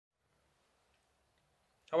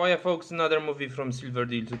How are you, folks? Another movie from Silver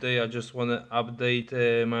Deal. Today I just want to update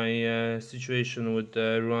my situation with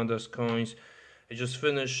Rwanda's coins. I just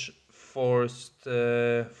finished four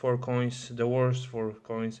coins, the worst four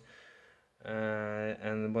coins,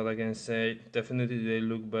 and what I can say, definitely they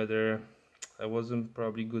look better. It wasn't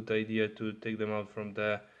probably good idea to take them out from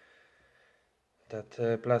that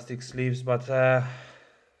plastic sleeves, but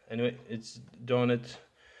anyway, it's done it.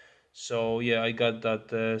 So yeah, I got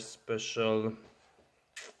that special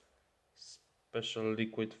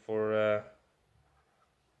liquid for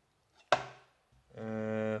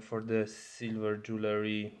the silver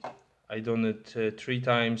jewelry. I done it 3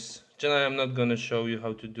 times. Generally, I'm not gonna show you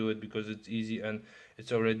how to do it because it's easy and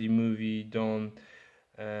it's already movie done,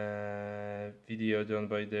 video done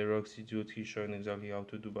by the Roxy dude. He's showing exactly how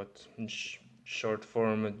to do, but in short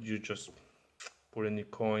form, you just put in a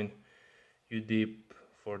coin, you dip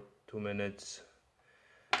for 2 minutes,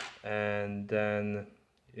 and then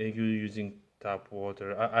you're using tap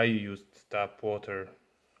water. I used tap water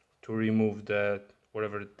to remove the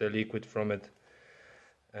whatever the liquid from it,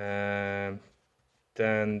 and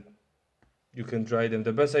then you can dry them.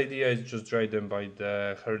 The best idea is just dry them by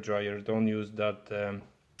the hair dryer. Don't use that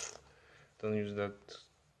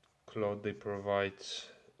cloth they provide.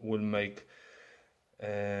 Will make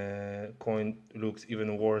coin looks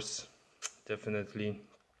even worse, definitely.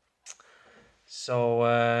 So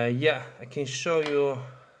yeah, I can show you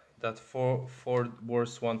that four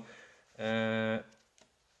worst one. I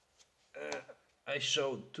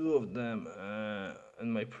showed two of them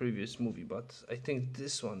in my previous movie, but I think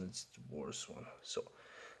this one is the worst one. So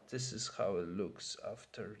this is how it looks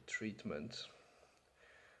after treatment.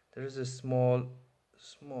 There is a small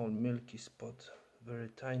milky spot, very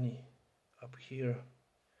tiny up here,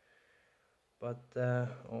 but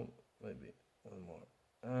oh, maybe one more.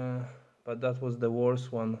 But that was the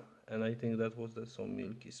worst one, and I think that was the some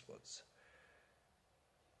milky spots.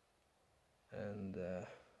 And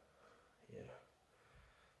yeah,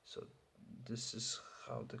 so this is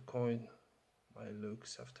how the coin might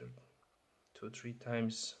looks after 2 or 3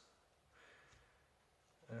 times.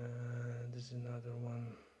 This is another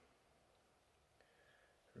one.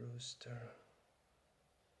 Rooster.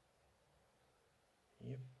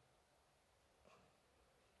 Yep.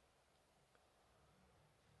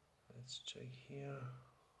 Let's check here.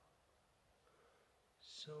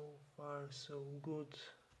 So far so good.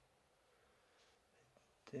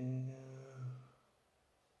 I think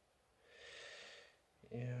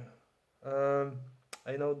yeah.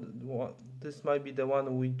 I know this might be the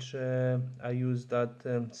one which I use that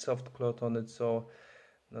soft cloth on it, so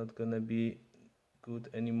not gonna be good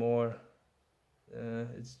anymore.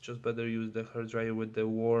 It's just better use the hair dryer with the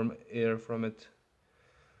warm air from it.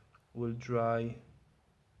 Will dry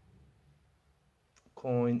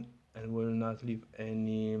coin and will not leave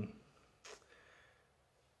any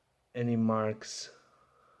marks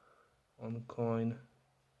on coin.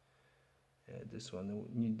 This one will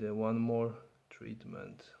need one more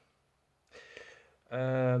treatment.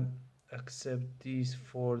 Except these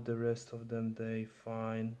four, the rest of them they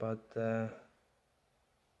fine, but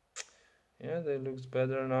yeah, they looks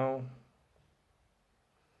better now.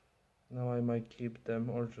 Now I might keep them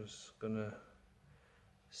or just gonna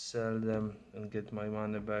sell them and get my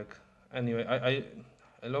money back. Anyway, I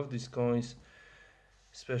love these coins,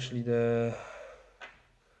 especially the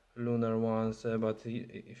lunar ones, but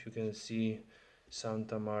if you can see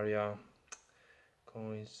Santa Maria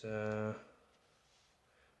coins,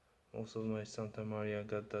 most of my Santa Maria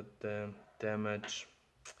got that damage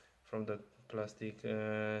from the plastic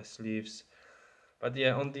sleeves. But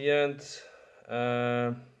yeah, on the end,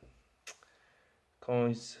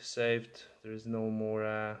 coins saved. There is no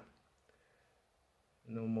more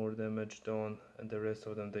damage done, and the rest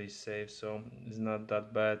of them they save, so it's not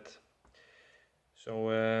that bad.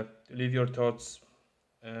 So leave your thoughts,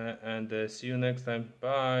 and see you next time.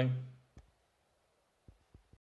 Bye.